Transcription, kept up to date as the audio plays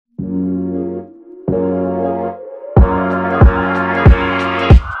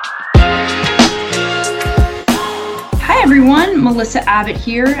Melissa Abbott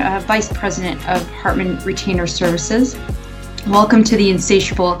here, Vice President of Hartman Retainer Services. Welcome to The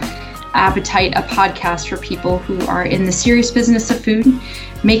Insatiable Appetite, a podcast for people who are in the serious business of food,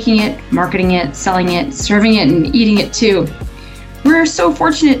 making it, marketing it, selling it, serving it, and eating it too. We're so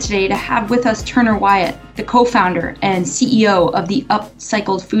fortunate today to have with us Turner Wyatt, the co-founder and CEO of the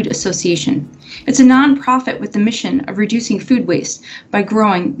Upcycled Food Association. It's a nonprofit with the mission of reducing food waste by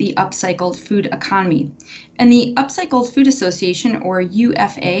growing the upcycled food economy. And the Upcycled Food Association, or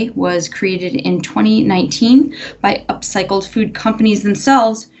UFA, was created in 2019 by upcycled food companies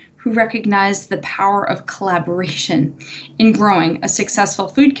themselves who recognized the power of collaboration in growing a successful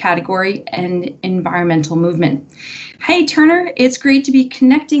food category and environmental movement. Hey, Turner, it's great to be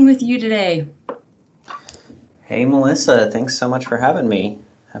connecting with you today. Hey, Melissa, thanks so much for having me.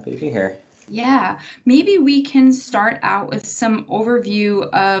 Happy to be here. Yeah, maybe we can start out with some overview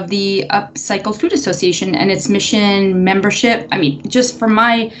of the Upcycled Food Association and its mission, membership. I mean, just from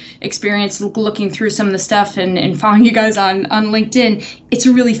my experience looking through some of the stuff and following you guys on LinkedIn, it's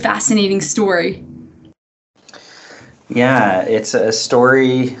a really fascinating story. Yeah, it's a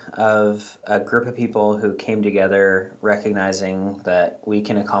story of a group of people who came together recognizing that we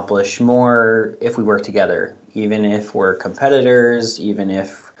can accomplish more if we work together, even if we're competitors, even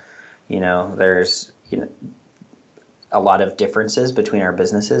if there's a lot of differences between our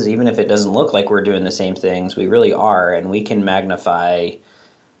businesses. Even if it doesn't look like we're doing the same things, we really are, and we can magnify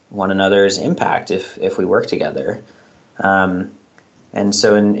one another's impact if we work together. And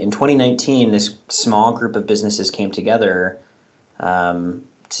so in 2019, this small group of businesses came together to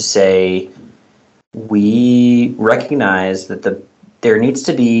say, we recognize that there needs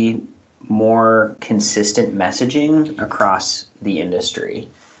to be more consistent messaging across the industry.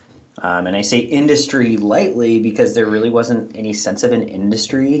 And I say industry lightly because there really wasn't any sense of an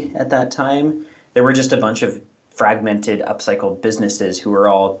industry at that time. There were just a bunch of fragmented upcycled businesses who were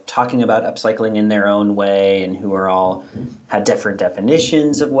all talking about upcycling in their own way and who were all had different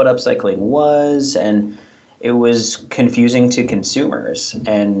definitions of what upcycling was. And it was confusing to consumers.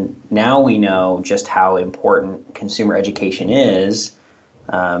 And now we know just how important consumer education is.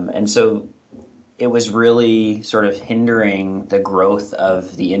 And so it was really sort of hindering the growth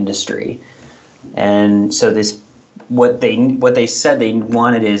of the industry. And so what they said they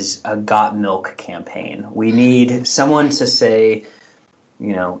wanted is a Got Milk campaign. We need someone to say,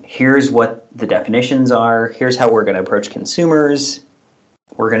 here's what the definitions are, here's how we're going to approach consumers.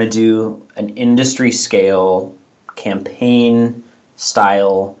 We're going to do an industry scale campaign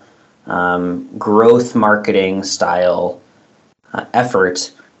style, growth marketing style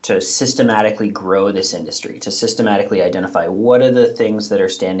effort to systematically grow this industry, to systematically identify what are the things that are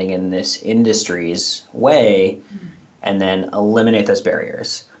standing in this industry's way, and then eliminate those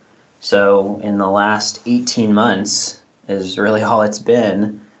barriers. So in the last 18 months is really all it's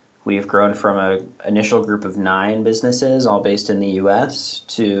been. We've grown from an initial group of 9 businesses, all based in the US,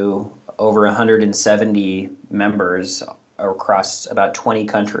 to over 170 members across about 20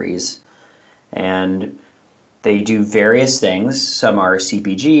 countries. And they do various things. Some are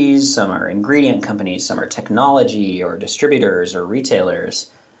CPGs, some are ingredient companies, some are technology or distributors or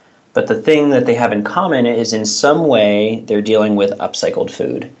retailers. But the thing that they have in common is in some way they're dealing with upcycled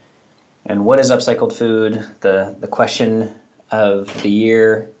food. And what is upcycled food? The question of the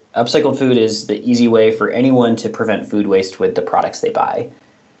year. Upcycled food is the easy way for anyone to prevent food waste with the products they buy.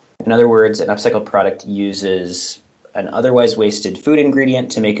 In other words, an upcycled product uses an otherwise wasted food ingredient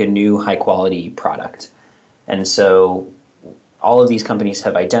to make a new high quality product. And so all of these companies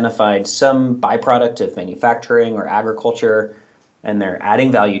have identified some byproduct of manufacturing or agriculture, and they're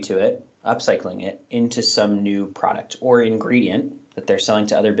adding value to it, upcycling it into some new product or ingredient that they're selling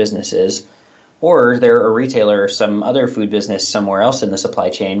to other businesses, or they're a retailer or some other food business somewhere else in the supply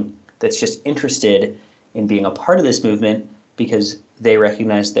chain that's just interested in being a part of this movement because they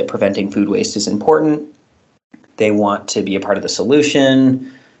recognize that preventing food waste is important. They want to be a part of the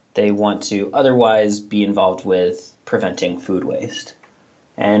solution. They want to otherwise be involved with preventing food waste.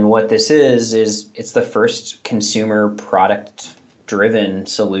 And what this is it's the first consumer product-driven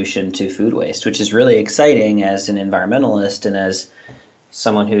solution to food waste, which is really exciting as an environmentalist and as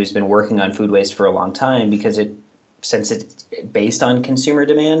someone who's been working on food waste for a long time, because since it's based on consumer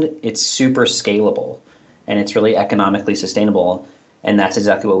demand, it's super scalable and it's really economically sustainable. And that's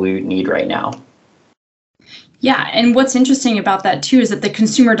exactly what we need right now. Yeah, and what's interesting about that too is that the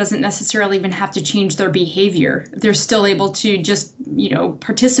consumer doesn't necessarily even have to change their behavior. They're still able to just,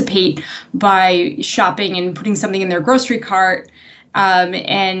 participate by shopping and putting something in their grocery cart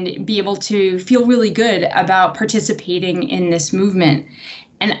and be able to feel really good about participating in this movement.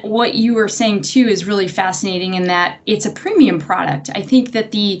 And what you were saying too is really fascinating in that it's a premium product. I think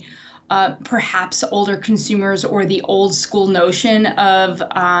that the perhaps older consumers or the old school notion of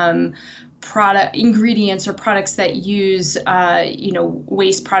product ingredients or products that use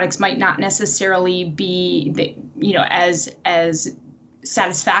waste products might not necessarily be as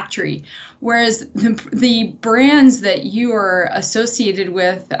satisfactory, whereas the brands that you are associated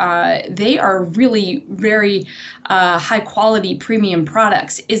with, they are really very high quality premium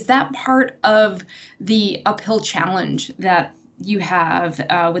products. Is that part of the uphill challenge that you have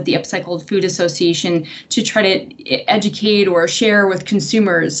with the Upcycled Food Association to try to educate or share with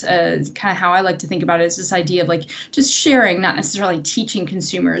consumers? Kind of how I like to think about it is this idea of like just sharing, not necessarily teaching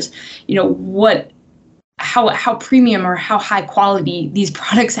consumers, how premium or how high quality these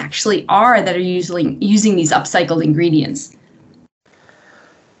products actually are that are using these upcycled ingredients.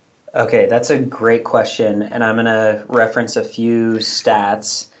 Okay, that's a great question, and I'm going to reference a few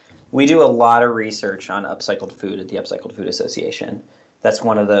stats. We do a lot of research on upcycled food at the Upcycled Food Association. That's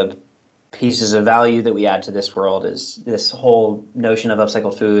one of the pieces of value that we add to this world, is this whole notion of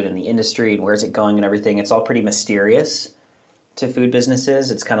upcycled food and the industry and where's it going and everything. It's all pretty mysterious to food businesses.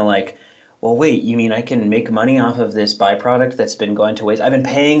 It's kind of like, well, wait, you mean I can make money off of this byproduct that's been going to waste? I've been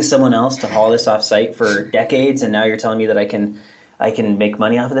paying someone else to haul this off site for decades, and now you're telling me that I can make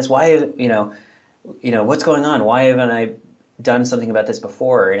money off of this? Why, what's going on? Why haven't I done something about this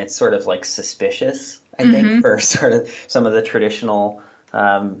before? And it's sort of like suspicious, I think, for sort of some of the traditional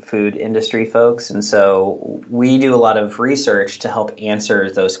food industry folks. And so we do a lot of research to help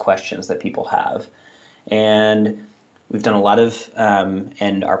answer those questions that people have. And we've done a lot of,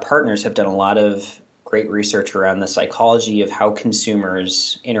 and our partners have done a lot of great research around the psychology of how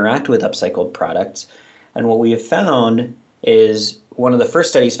consumers interact with upcycled products. And what we have found is, one of the first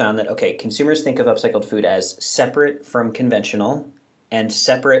studies found that, okay, consumers think of upcycled food as separate from conventional and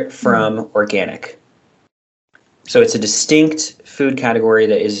separate from organic. So it's a distinct food category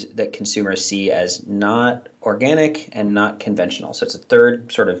that consumers see as not organic and not conventional. So it's a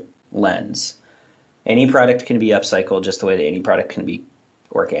third sort of lens. Any product can be upcycled just the way that any product can be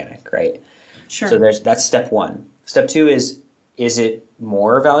organic, right? Sure. So that's step one. Step two is it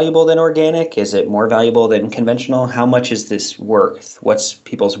more valuable than organic? Is it more valuable than conventional? How much is this worth? What's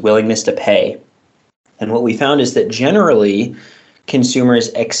people's willingness to pay? And what we found is that generally consumers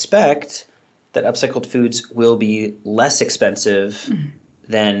expect that upcycled foods will be less expensive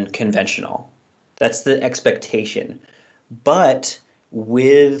than conventional. That's the expectation. But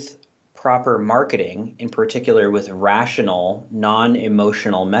with proper marketing, in particular with rational,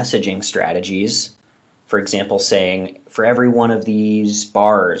 non-emotional messaging strategies, for example, saying for every one of these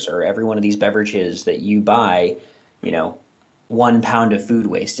bars or every one of these beverages that you buy, 1 pound of food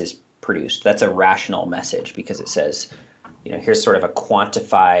waste is produced. That's a rational message because it says, here's sort of a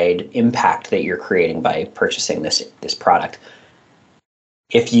quantified impact that you're creating by purchasing this product.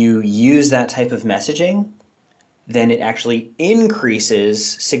 If you use that type of messaging, then it actually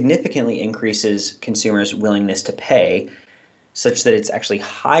significantly increases consumers' willingness to pay, such that it's actually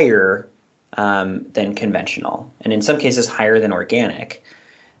higher than conventional, and in some cases higher than organic.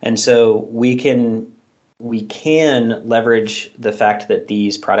 And so we can leverage the fact that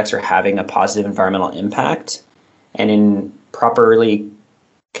these products are having a positive environmental impact, and in properly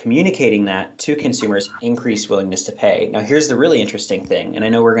communicating that to consumers, increase willingness to pay. Now, here's the really interesting thing, and I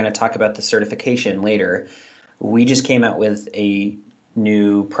know we're going to talk about the certification later. We just came out with a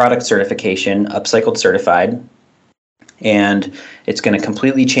new product certification, Upcycled Certified, and it's going to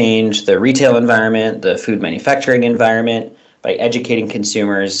completely change the retail environment, the food manufacturing environment, by educating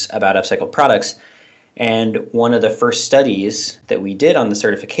consumers about upcycled products. And one of the first studies that we did on the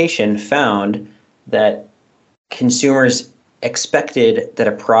certification found that consumers expected that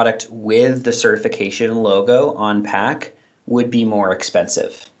a product with the certification logo on pack would be more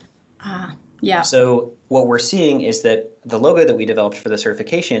expensive. Yeah. So what we're seeing is that the logo that we developed for the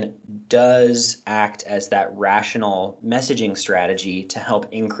certification does act as that rational messaging strategy to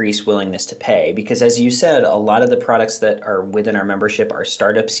help increase willingness to pay. Because as you said, a lot of the products that are within our membership are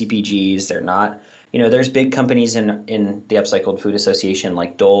startup CPGs. They're not, there's big companies in the Upcycled Food Association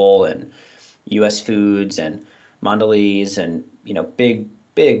like Dole and US Foods and Mondelez and,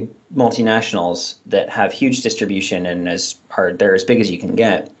 big multinationals that have huge distribution and they're as big as you can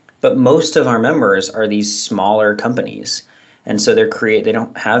get. But most of our members are these smaller companies. And so they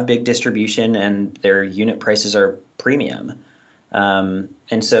don't have big distribution and their unit prices are premium.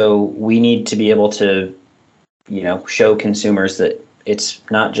 And so we need to be able to, show consumers that it's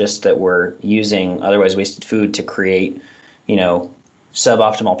not just that we're using otherwise wasted food to create,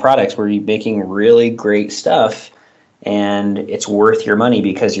 suboptimal products. We're making really great stuff and it's worth your money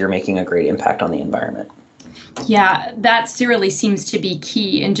because you're making a great impact on the environment. Yeah, that really seems to be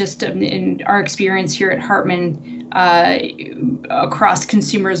key. And just in our experience here at Hartman, across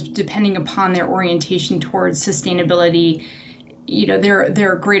consumers, depending upon their orientation towards sustainability,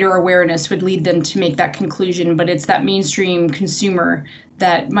 their greater awareness would lead them to make that conclusion. But it's that mainstream consumer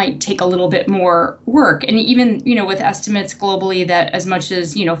that might take a little bit more work. And even, with estimates globally that as much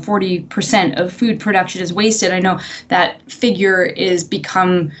as, 40% of food production is wasted, I know that figure is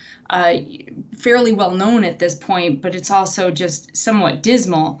become fairly well known at this point, but it's also just somewhat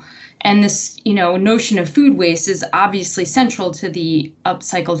dismal. And this, notion of food waste is obviously central to the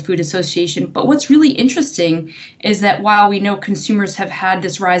Upcycled Food Association. But what's really interesting is that while we know consumers have had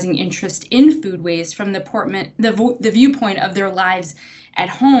this rising interest in food waste from the viewpoint of their lives at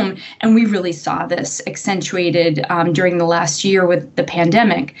home, and we really saw this accentuated during the last year with the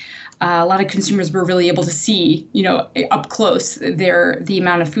pandemic. A lot of consumers were really able to see, up close the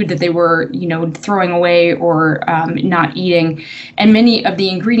amount of food that they were, throwing away or not eating. And many of the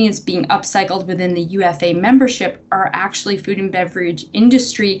ingredients being upcycled within the UFA membership are actually food and beverage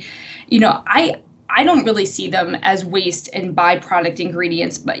industry. I don't really see them as waste and byproduct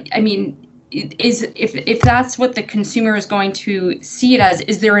ingredients, but I mean, if that's what the consumer is going to see it as,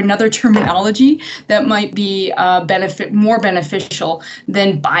 is there another terminology that might be more beneficial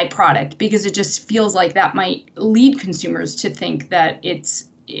than byproduct? Because it just feels like that might lead consumers to think that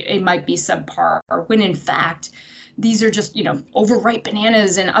it might be subpar, when in fact these are just overripe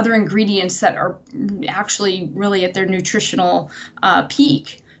bananas and other ingredients that are actually really at their nutritional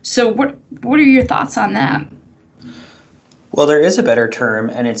peak. So what are your thoughts on that? Well, there is a better term,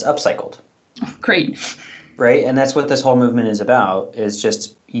 and it's upcycled. Great. Right. And that's what this whole movement is about, is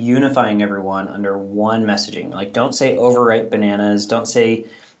just unifying everyone under one messaging. Like, don't say overripe bananas. Don't say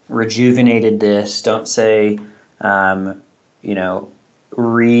rejuvenated this. Don't say, reused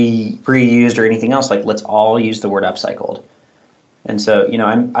or anything else. Like, let's all use the word upcycled. And so,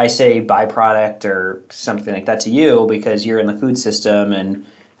 I say byproduct or something like that to you because you're in the food system and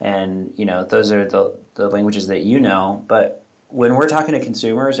those are the languages that but when we're talking to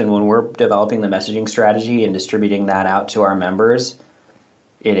consumers and when we're developing the messaging strategy and distributing that out to our members,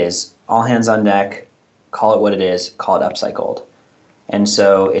 it is all hands on deck, call it what it is, call it upcycled. And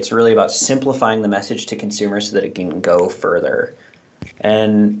so it's really about simplifying the message to consumers so that it can go further.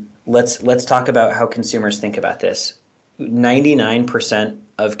 And let's talk about how consumers think about this. 99%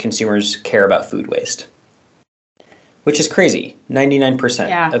 of consumers care about food waste, which is crazy.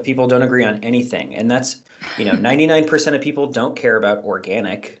 99% of people don't agree on anything. And that's, 99% of people don't care about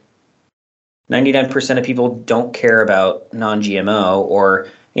organic. 99% of people don't care about non-GMO or,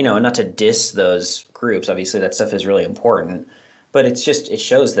 not to diss those groups. Obviously, that stuff is really important. But it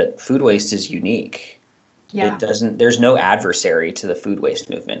shows that food waste is unique. Yeah. There's no adversary to the food waste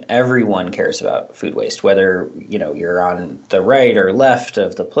movement. Everyone cares about food waste, whether, you're on the right or left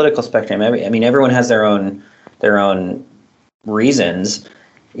of the political spectrum. Everyone has their own reasons.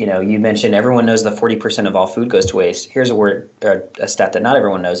 You mentioned everyone knows that 40% of all food goes to waste. Here's a stat that not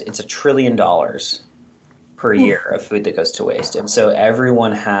everyone knows. It's $1 trillion per year of food that goes to waste. And so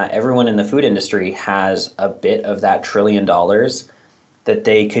everyone in the food industry has a bit of that $1 trillion that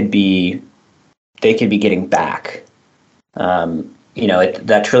they could be getting back. That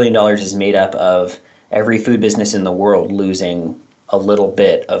 $1 trillion is made up of every food business in the world losing a little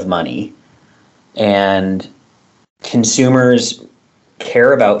bit of money. And consumers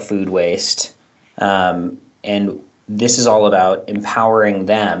care about food waste, and this is all about empowering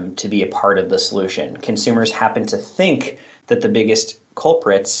them to be a part of the solution. Consumers happen to think that the biggest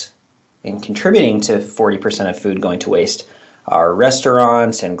culprits in contributing to 40% of food going to waste are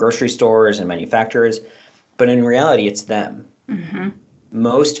restaurants and grocery stores and manufacturers, but in reality, it's them. Mm-hmm.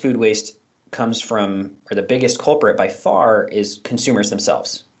 Most food waste comes from, or the biggest culprit by far, is consumers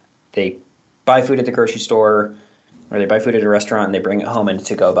themselves. They buy food at the grocery store, or they buy food at a restaurant and they bring it home in a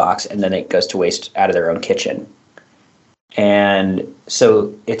to-go box, and then it goes to waste out of their own kitchen. And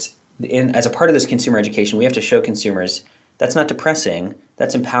so as a part of this consumer education, we have to show consumers that's not depressing,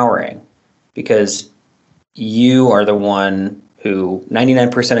 that's empowering, because you are the one who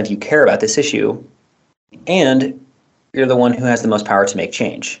 99% of you care about this issue, and you're the one who has the most power to make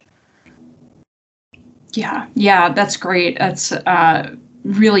change. Yeah, that's great. That's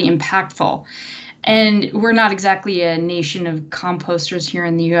really impactful. And we're not exactly a nation of composters here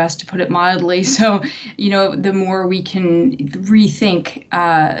in the U.S., to put it mildly. So, the more we can rethink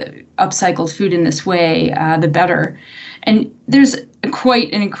upcycled food in this way, the better. And there's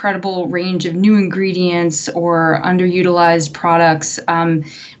quite an incredible range of new ingredients or underutilized products,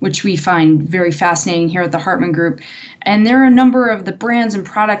 which we find very fascinating here at the Hartman Group. And there are a number of the brands and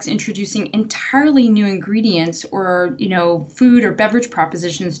products introducing entirely new ingredients or, food or beverage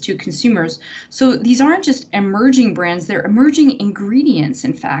propositions to consumers. So these aren't just emerging brands, they're emerging ingredients,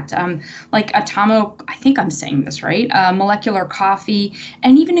 in fact, like Atomo, I think I'm saying this right, molecular coffee,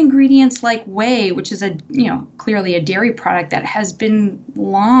 and even ingredients like whey, which is clearly a dairy product that has been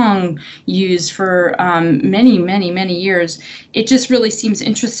long used for many, many, many years. It just really seems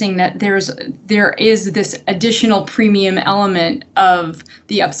interesting that there is this additional premium element of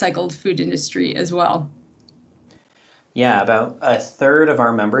the upcycled food industry as well. Yeah, about a third of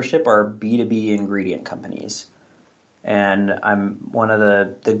our membership are B2B ingredient companies. And I'm one of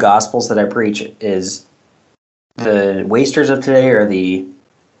the gospels that I preach is the wasters of today are the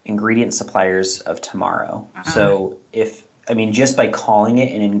ingredient suppliers of tomorrow. Uh-huh. So just by calling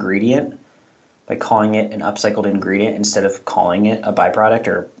it an ingredient, by calling it an upcycled ingredient instead of calling it a byproduct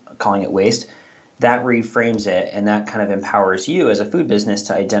or calling it waste, that reframes it, and that kind of empowers you as a food business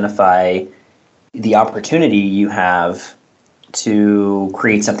to identify the opportunity you have to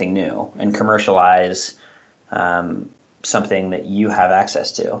create something new and commercialize something that you have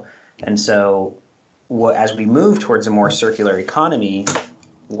access to. And so as we move towards a more circular economy,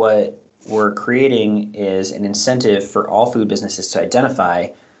 what we're creating is an incentive for all food businesses to identify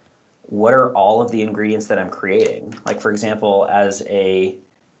what are all of the ingredients that I'm creating. Like, for example, as a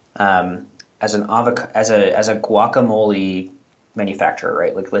guacamole manufacturer,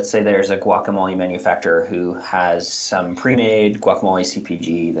 right? Like, let's say there's a guacamole manufacturer who has some pre-made guacamole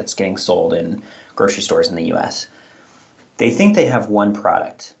CPG that's getting sold in grocery stores in the US. They think they have one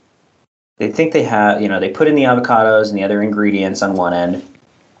product. They think they have, they put in the avocados and the other ingredients on one end,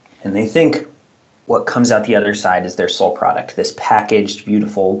 and they think what comes out the other side is their sole product, this packaged,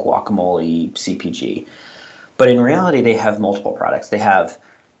 beautiful guacamole CPG. But in reality, they have multiple products. They have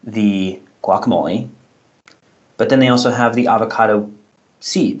the guacamole, but then they also have the avocado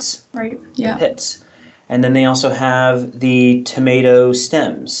seeds, right? Yeah, the pits, and then they also have the tomato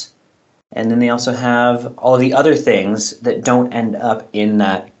stems, and then they also have all of the other things that don't end up in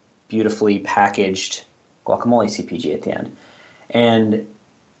that beautifully packaged guacamole CPG at the end. And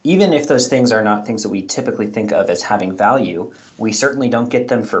even if those things are not things that we typically think of as having value, we certainly don't get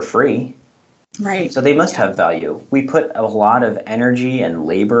them for free. Right. So they must have value. We put a lot of energy and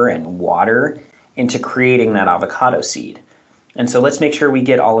labor and water into creating that avocado seed. And so let's make sure we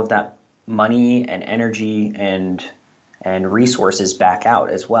get all of that money and energy and resources back out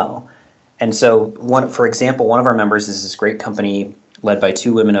as well. And so for example, one of our members is this great company led by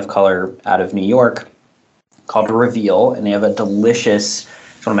two women of color out of New York called Reveal, and they have a delicious,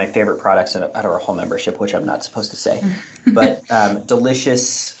 it's one of my favorite products out of our whole membership, which I'm not supposed to say, but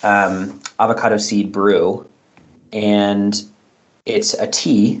delicious avocado seed brew. And it's a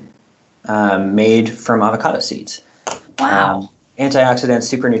tea made from avocado seeds. Wow. Antioxidants,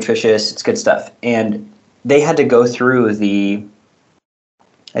 super nutritious, it's good stuff. And they had to go through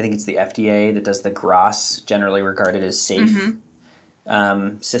I think it's the FDA that does the GRAS, generally regarded as safe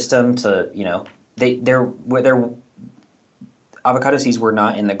system to, their avocado seeds were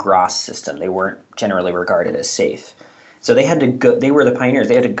not in the GRAS system. They weren't generally regarded as safe. So they had to go, they were the pioneers.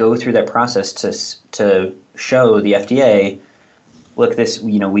 They had to go through that process to show the FDA, look, this,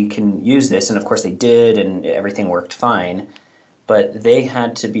 we can use this. And of course they did, and everything worked fine. But they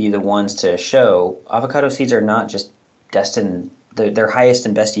had to be the ones to show avocado seeds are not just destined, their highest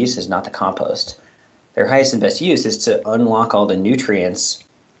and best use is not the compost. Their highest and best use is to unlock all the nutrients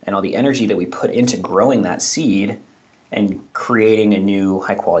and all the energy that we put into growing that seed and creating a new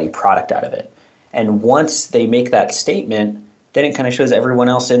high quality product out of it. And once they make that statement, then it kind of shows everyone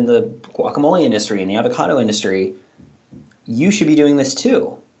else in the guacamole industry and the avocado industry, you should be doing this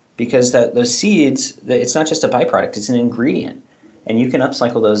too, because those seeds, it's not just a byproduct, it's an ingredient, and you can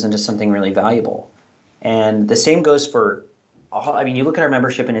upcycle those into something really valuable. And the same goes for you look at our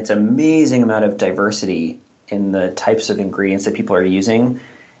membership and it's an amazing amount of diversity in the types of ingredients that people are using.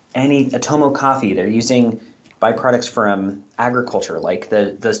 Atomo coffee, they're using byproducts from agriculture, like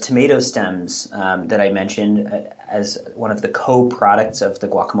those tomato stems that I mentioned as one of the co-products of the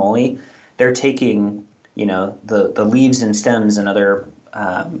guacamole. They're taking, the leaves and stems and other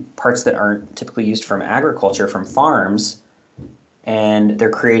parts that aren't typically used from agriculture, from farms, and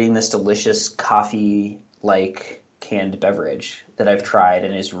they're creating this delicious coffee-like canned beverage that I've tried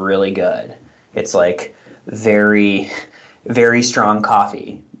and is really good. It's like very, very strong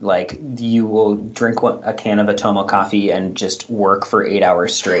coffee. Like, you will drink a can of Atomo coffee and just work for 8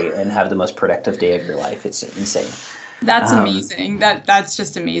 hours straight and have the most productive day of your life. It's insane. That's amazing. That's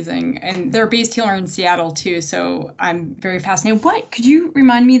just amazing. And they're based here in Seattle too, so I'm very fascinated. What could you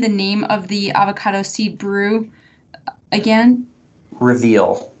remind me the name of the avocado seed brew again?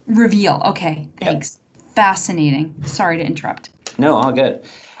 Reveal. Reveal. Okay, thanks. Yep. Fascinating. Sorry to interrupt. No, all good.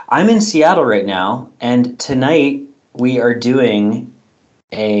 I'm in Seattle right now, and tonight we are doing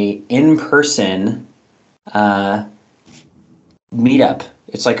a in-person meetup.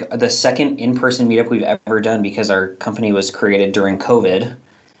 It's like the second in-person meetup we've ever done because our company was created during COVID.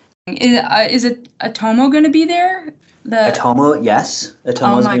 Is it Atomo going to be there? Atomo, yes.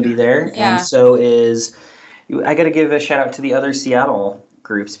 Atomo's going to be there. Yeah. And so I got to give a shout out to the other Seattle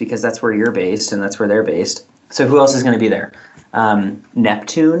groups because that's where you're based and that's where they're based. So who else is going to be there?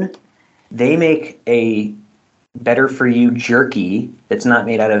 Neptune. They make a better for you jerky that's not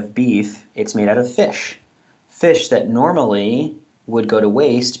made out of beef. It's made out of fish. Fish that normally would go to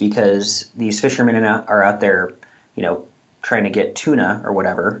waste because these fishermen are out there, trying to get tuna or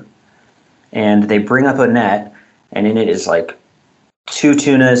whatever. And they bring up a net, and in it is like 2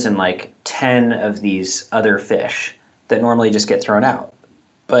 tunas and like 10 of these other fish that normally just get thrown out.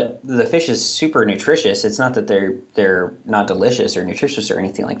 But the fish is super nutritious. It's not that they're not delicious or nutritious or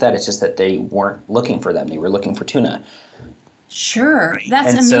anything like that. It's just that they weren't looking for them. They were looking for tuna. Sure.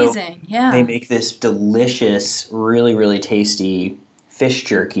 That's amazing. Yeah. They make this delicious, really, really tasty fish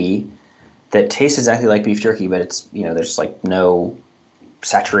jerky that tastes exactly like beef jerky, but it's, there's like no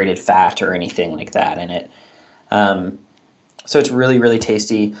saturated fat or anything like that in it. So it's really, really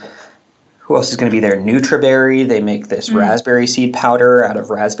tasty. Who else is going to be there? Nutraberry. They make this raspberry seed powder out of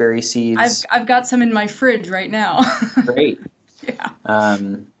raspberry seeds. I've got some in my fridge right now. Great.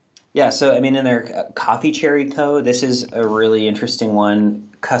 Yeah. So, in their Coffee Cherry Co., this is a really interesting one.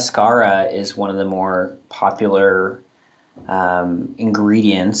 Cascara is one of the more popular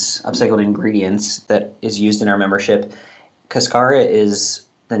ingredients, upcycled ingredients that is used in our membership. Cascara is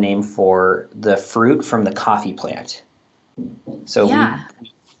the name for the fruit from the coffee plant. So we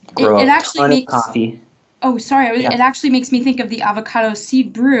grow a ton of coffee. Oh, sorry. It actually makes me think of the avocado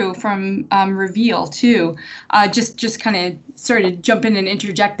seed brew from Reveal too. Just kind of sorry to jump in and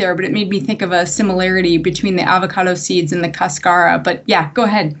interject there, but it made me think of a similarity between the avocado seeds and the cascara. But yeah, go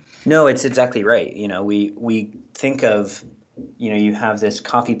ahead. No, it's exactly right. We think of, you have this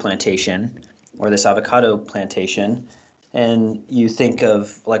coffee plantation or this avocado plantation, and you think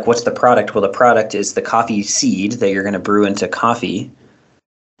of like, what's the product? Well, the product is the coffee seed that you're going to brew into coffee.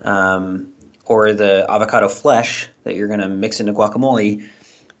 Or the avocado flesh that you're going to mix into guacamole.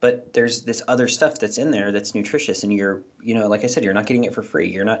 But there's this other stuff that's in there that's nutritious, and you're, like I said, you're not getting it for free.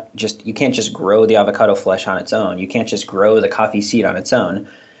 You can't just grow the avocado flesh on its own. You can't just grow the coffee seed on its own.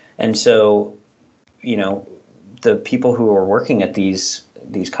 And so, the people who are working at these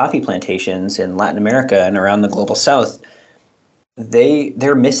coffee plantations in Latin America and around the global South,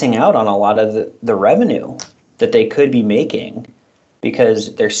 they're missing out on a lot of the revenue that they could be making,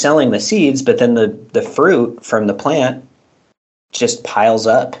 because they're selling the seeds, but then the fruit from the plant just piles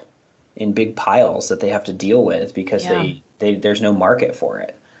up in big piles that they have to deal with because there's no market for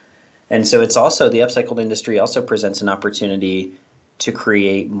it. And so it's also, the upcycled industry also presents an opportunity to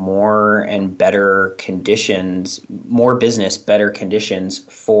create more and better conditions, more business, better conditions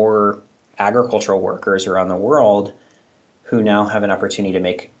for agricultural workers around the world who now have an opportunity to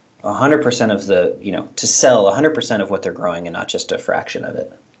make 100% of to sell 100% of what they're growing and not just a fraction of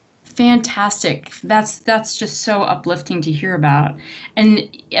it. Fantastic. That's just so uplifting to hear about.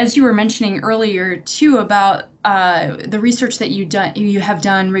 And as you were mentioning earlier too about the research that you have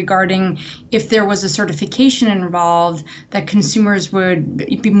done regarding if there was a certification involved that consumers would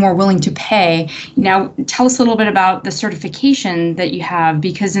be more willing to pay. Now, tell us a little bit about the certification that you have,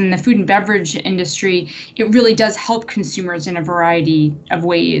 because in the food and beverage industry, it really does help consumers in a variety of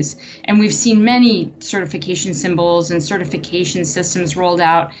ways. And we've seen many certification symbols and certification systems rolled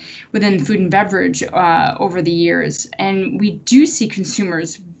out within food and beverage over the years. And we do see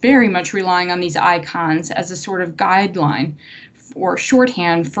consumers very much relying on these icons as a sort of guideline or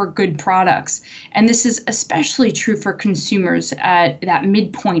shorthand for good products. And this is especially true for consumers at that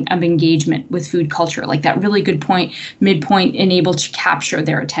midpoint of engagement with food culture, like that really good point, midpoint, and able to capture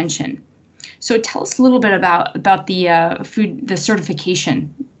their attention. So tell us a little bit about the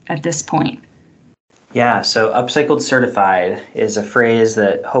certification at this point. Yeah, so Upcycled Certified is a phrase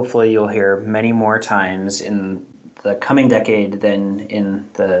that hopefully you'll hear many more times in the coming decade than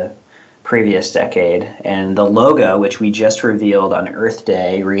in the previous decade. And the logo, which we just revealed on Earth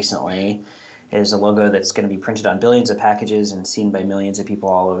Day recently, is a logo that's going to be printed on billions of packages and seen by millions of people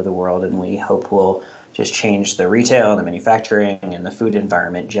all over the world. And we hope will just change the retail, the manufacturing, and the food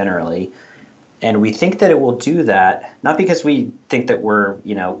environment generally. And we think that it will do that, not because we think that we're,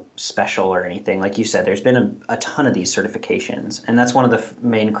 special or anything. Like you said, there's been a ton of these certifications. And that's one of the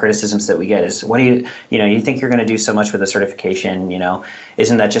main criticisms that we get is, what do you think you're going to do so much with a certification?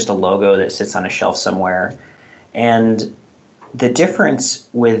 Isn't that just a logo that sits on a shelf somewhere? And the difference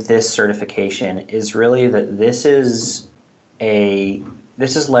with this certification is really that this is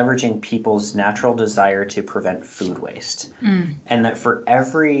leveraging people's natural desire to prevent food waste. And that for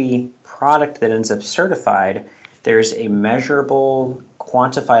every product that ends up certified, there's a measurable,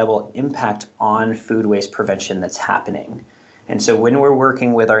 quantifiable impact on food waste prevention that's happening. And so when we're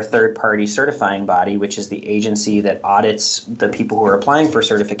working with our third-party certifying body, which is the agency that audits the people who are applying for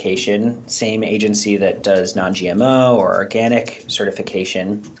certification, same agency that does non-GMO or organic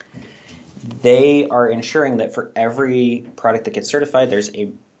certification, they are ensuring that for every product that gets certified, there's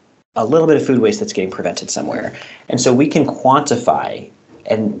a little bit of food waste that's getting prevented somewhere. And so we can quantify,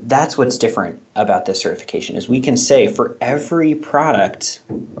 and that's what's different about this certification, is we can say for every product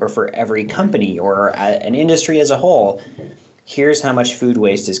or for every company or an industry as a whole, here's how much food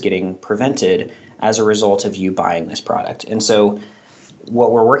waste is getting prevented as a result of you buying this product. And so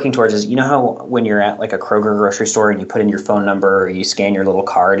what we're working towards is, how when you're at like a Kroger grocery store and you put in your phone number or you scan your little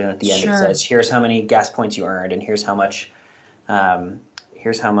card, and at the end it says, here's how many gas points you earned, and here's how much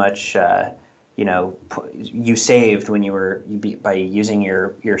you saved by using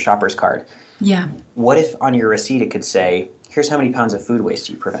your shopper's card. Yeah. What if on your receipt it could say, here's how many pounds of food waste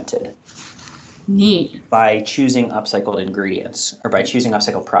you prevented? Neat. By choosing upcycled ingredients or by choosing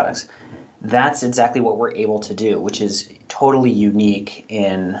upcycled products. That's exactly what we're able to do, which is totally unique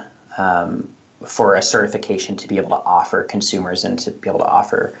for a certification to be able to offer consumers and to be able to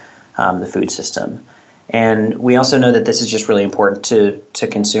offer the food system. And we also know that this is just really important to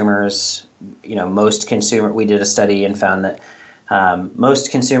consumers. We did a study and found that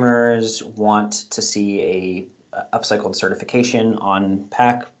most consumers want to see a upcycled certification on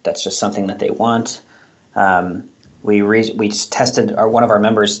pack. That's just something that they want. We tested, one of our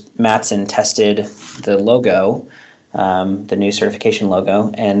members, Matson, tested the logo, the new certification logo,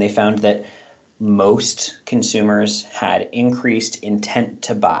 and they found that most consumers had increased intent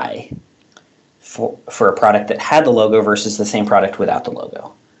to buy for a product that had the logo versus the same product without the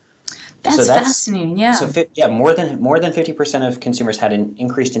logo. That's fascinating. Yeah. So more than 50% of consumers had an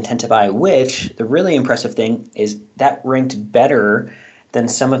increased intent to buy, which the really impressive thing is that ranked better than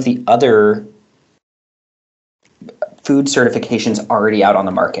some of the other food certifications already out on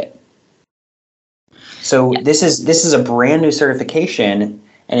the market. So this is a brand new certification,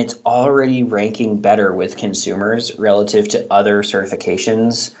 and it's already ranking better with consumers relative to other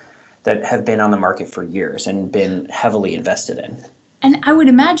certifications that have been on the market for years and been heavily invested in. And I would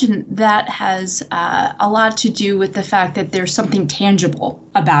imagine that has a lot to do with the fact that there's something tangible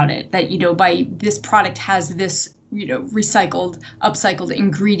about it, that, by this product has this, recycled, upcycled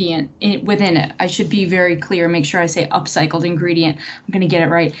ingredient within it. I should be very clear, make sure I say upcycled ingredient. I'm going to get it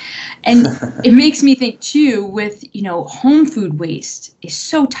right. And it makes me think too with, home food waste is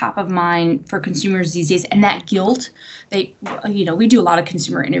so top of mind for consumers these days. And that guilt, we do a lot of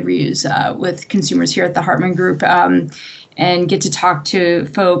consumer interviews with consumers here at the Hartman Group, and get to talk to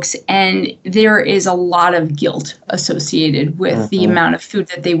folks. And there is a lot of guilt associated with the amount of food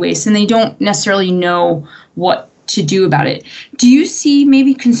that they waste, and they don't necessarily know what to do about it. Do you see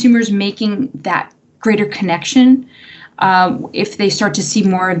maybe consumers making that greater connection if they start to see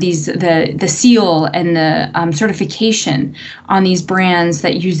more of these, the seal and the certification on these brands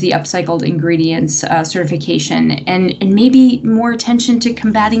that use the upcycled ingredients certification, and maybe more attention to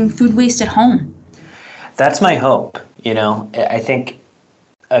combating food waste at home? That's my hope. I think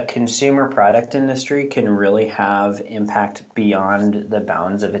a consumer product industry can really have impact beyond the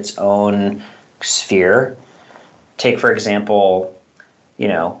bounds of its own sphere. Take, for example,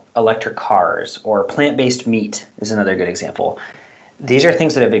 electric cars or plant-based meat is another good example. These are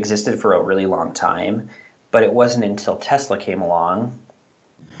things that have existed for a really long time, but it wasn't until Tesla came along,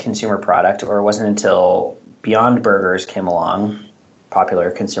 consumer product, or it wasn't until Beyond Burgers came along,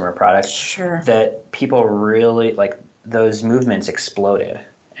 popular consumer product, that people really, those movements exploded,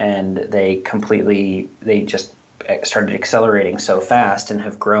 and they just started accelerating so fast and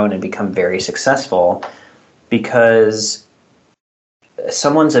have grown and become very successful because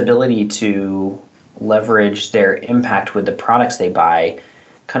someone's ability to leverage their impact with the products they buy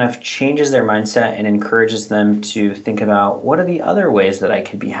kind of changes their mindset and encourages them to think about, what are the other ways that I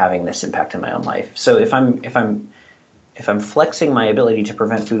could be having this impact in my own life? So if I'm flexing my ability to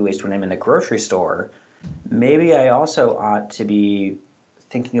prevent food waste when I'm in the grocery store, maybe I also ought to be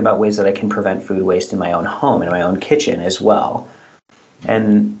thinking about ways that I can prevent food waste in my own home, in my own kitchen as well.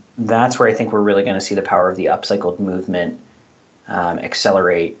 And that's where I think we're really going to see the power of the upcycled movement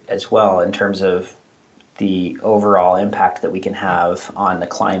accelerate as well, in terms of the overall impact that we can have on the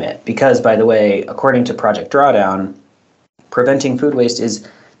climate. Because, by the way, according to Project Drawdown, preventing food waste is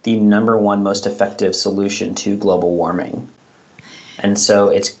the number one most effective solution to global warming. And so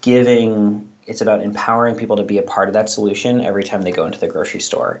it's about empowering people to be a part of that solution every time they go into the grocery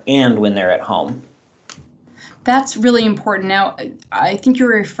store and when they're at home. That's really important. Now, I think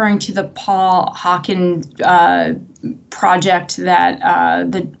you're referring to the Paul Hawken project,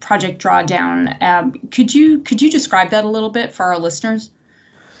 that the Project Drawdown. Could you describe that a little bit for our listeners?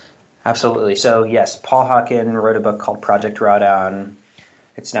 Absolutely. So yes, Paul Hawken wrote a book called Project Drawdown.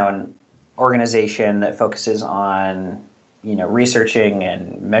 It's now an organization that focuses on researching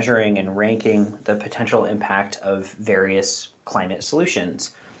and measuring and ranking the potential impact of various climate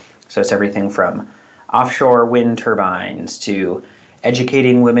solutions. So it's everything from offshore wind turbines to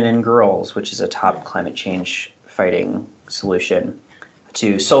educating women and girls, which is a top climate change fighting solution,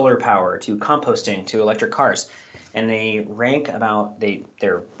 to solar power, to composting, to electric cars. And they rank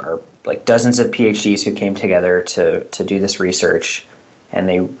there are like dozens of PhDs who came together to do this research, and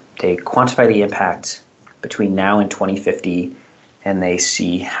they quantify the impact between now and 2050, and they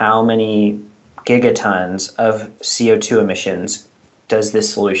see how many gigatons of CO2 emissions does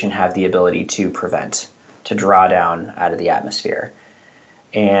this solution have the ability to draw down out of the atmosphere.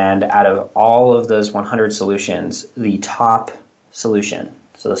 And out of all of those 100 solutions, the top solution,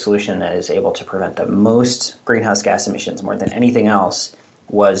 so the solution that is able to prevent the most greenhouse gas emissions more than anything else,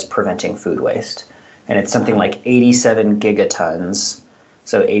 was preventing food waste. And it's something like 87 gigatons,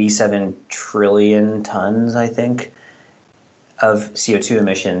 so 87 trillion tons, I think, of CO2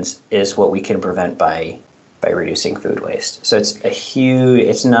 emissions is what we can prevent by reducing food waste. So it's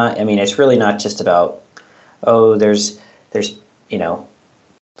it's really not just about, there's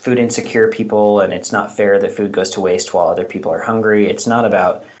food insecure people and it's not fair that food goes to waste while other people are hungry. It's not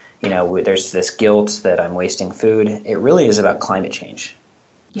about, there's this guilt that I'm wasting food. It really is about climate change,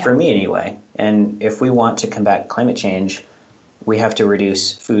 for me anyway. And if we want to combat climate change, we have to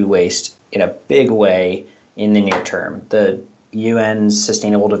reduce food waste in a big way in the near term. The UN's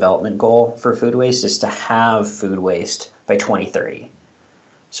Sustainable Development Goal for food waste is to have food waste by 2030.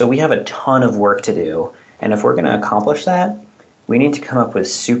 So we have a ton of work to do. And if we're going to accomplish that, we need to come up with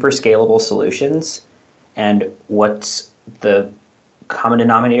super scalable solutions. And what's the common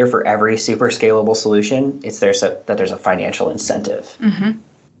denominator for every super scalable solution? It's there's a financial incentive. Mm-hmm.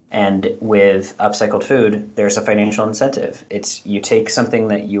 And with upcycled food, there's a financial incentive. It's you take something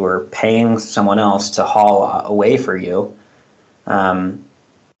that you are paying someone else to haul away for you, and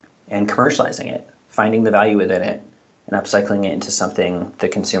commercializing it, finding the value within it, and upcycling it into something the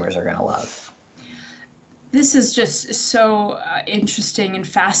consumers are going to love. This is just so interesting and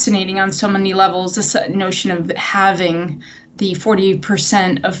fascinating on so many levels, this notion of having the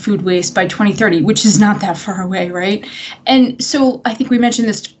 40% of food waste by 2030, which is not that far away, right? And so I think we mentioned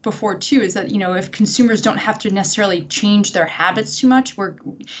this before too, is that, if consumers don't have to necessarily change their habits too much,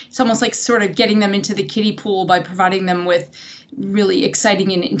 it's almost like sort of getting them into the kiddie pool by providing them with really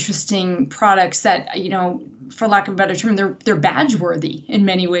exciting and interesting products that, for lack of a better term, they're badge worthy in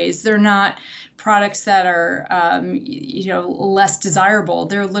many ways. They're not products that are, less desirable.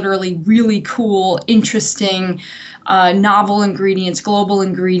 They're literally really cool, interesting, novel ingredients, global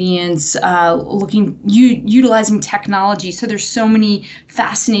ingredients, utilizing technology. So there's so many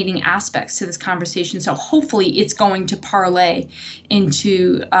fascinating aspects to this conversation. So hopefully it's going to parlay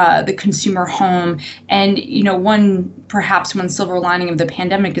into the consumer home. And, perhaps one silver lining of the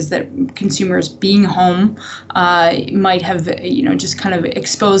pandemic is that consumers being home might have, just kind of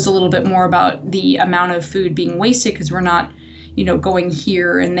exposed a little bit more about the amount of food being wasted, because we're not going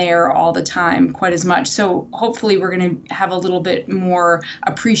here and there all the time quite as much. So hopefully we're going to have a little bit more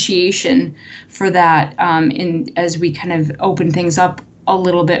appreciation for that as we kind of open things up a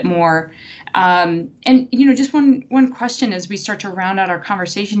little bit more. And just one question as we start to round out our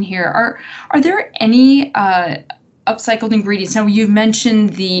conversation here. Are there any upcycled ingredients? Now, you've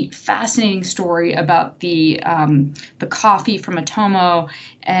mentioned the fascinating story about the coffee from Atomo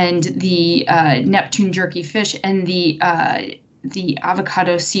and the Neptune jerky fish and the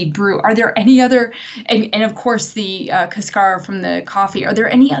avocado seed brew. Are there any other, and of course the cascara from the coffee, are there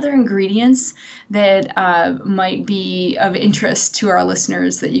any other ingredients that might be of interest to our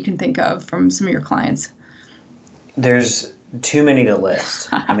listeners that you can think of from some of your clients? There's too many to list.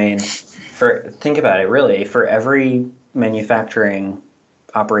 I mean, think about it, really. For every manufacturing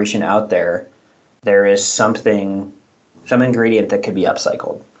operation out there, there is some ingredient that could be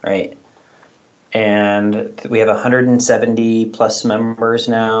upcycled, right? And we have 170 plus members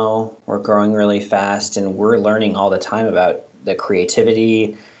now. We're growing really fast, and we're learning all the time about the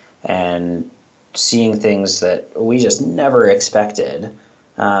creativity and seeing things that we just never expected.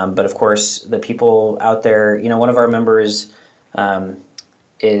 But of course, the people out there, one of our members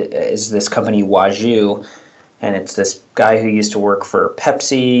is this company Waju, and it's this guy who used to work for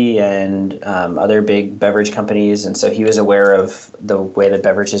Pepsi and other big beverage companies, and so he was aware of the way that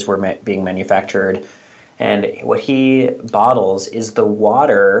beverages were being manufactured. And what he bottles is the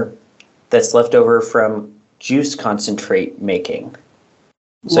water that's left over from juice concentrate making.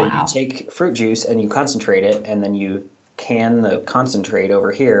 So Wow. you take fruit juice and you concentrate it, and then you can the concentrate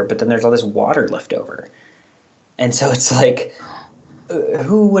over here, but then there's all this water left over. And so it's like,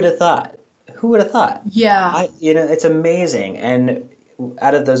 who would have thought? Who would have thought? Yeah. It's amazing. And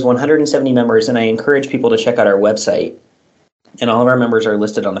out of those 170 members, and I encourage people to check out our website, and all of our members are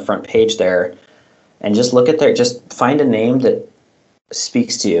listed on the front page there, and just just find a name that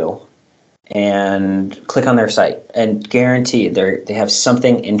speaks to you and click on their site, and guarantee they have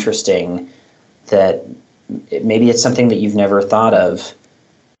something interesting that maybe it's something that you've never thought of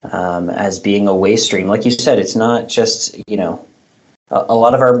as being a waste stream. Like you said, it's not just, a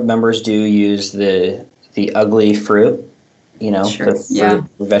lot of our members do use the ugly fruit, Sure. the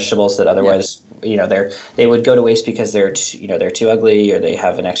fruit vegetables that otherwise, they would go to waste because they're too ugly, or they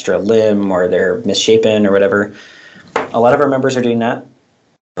have an extra limb, or they're misshapen or whatever. A lot of our members are doing that,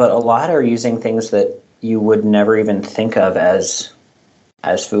 but a lot are using things that you would never even think of as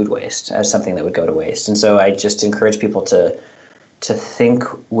food waste, as something that would go to waste. And so I just encourage people to think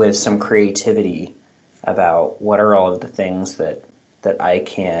with some creativity about what are all of the things that I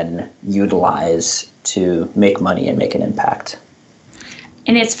can utilize to make money and make an impact.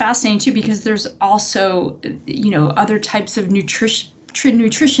 And it's fascinating too, because there's also, other types of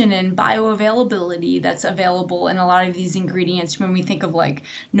nutrition and bioavailability that's available in a lot of these ingredients. When we think of like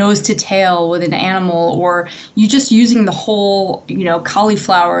nose to tail with an animal, or you just using the whole,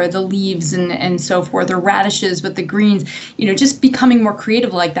 cauliflower, the leaves and so forth, or radishes with the greens, just becoming more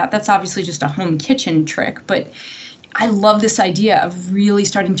creative like that. That's obviously just a home kitchen trick, but I love this idea of really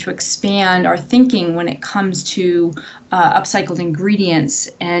starting to expand our thinking when it comes to upcycled ingredients.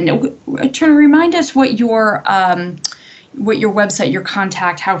 And Turner, remind us what your website, your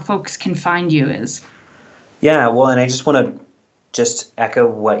contact, how folks can find you is. Yeah, well, and I just want to just echo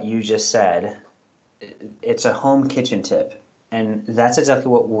what you just said. It's a home kitchen tip, and that's exactly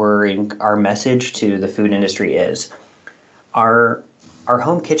what our message to the food industry is. Our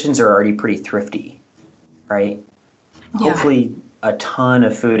home kitchens are already pretty thrifty, right? Yeah. Hopefully a ton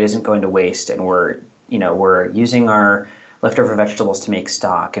of food isn't going to waste, and we're using our leftover vegetables to make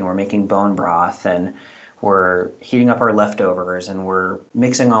stock, and we're making bone broth, and we're heating up our leftovers, and we're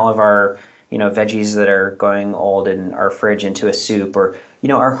mixing all of our veggies that are going old in our fridge into a soup. Or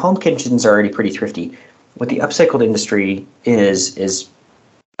our home kitchens are already pretty thrifty. What the upcycled industry is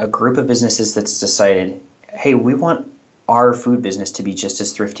a group of businesses that's decided, hey, we want our food business to be just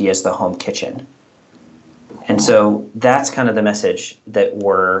as thrifty as the home kitchen. And so that's kind of the message that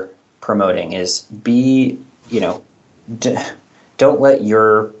we're promoting is don't let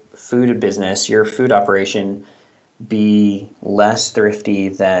your food business, your food operation be less thrifty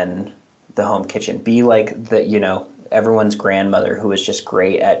than the home kitchen. Be like everyone's grandmother who was just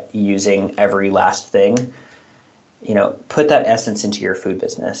great at using every last thing. Put that essence into your food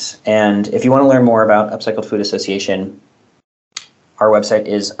business. And if you want to learn more about Upcycled Food Association, our website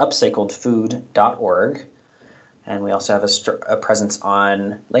is upcycledfood.org. And we also have a presence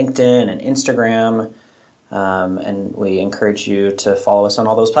on LinkedIn and Instagram, and we encourage you to follow us on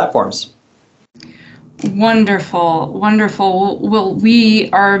all those platforms. Wonderful, wonderful. Well, we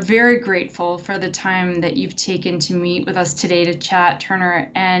are very grateful for the time that you've taken to meet with us today to chat,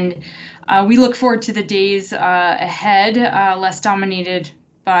 Turner, and we look forward to the days ahead, less dominated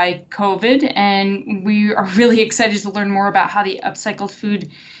by COVID, and we are really excited to learn more about how the upcycled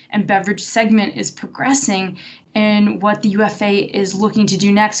food and beverage segment is progressing and what the UFA is looking to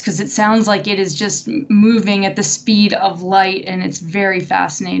do next, because it sounds like it is just moving at the speed of light, and it's very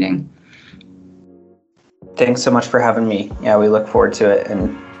fascinating. Thanks so much for having me. Yeah, we look forward to it,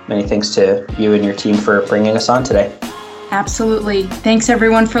 and many thanks to you and your team for bringing us on today. Absolutely. Thanks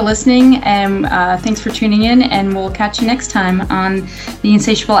everyone for listening, and thanks for tuning in, and we'll catch you next time on The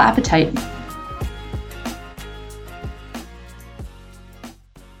Insatiable Appetite.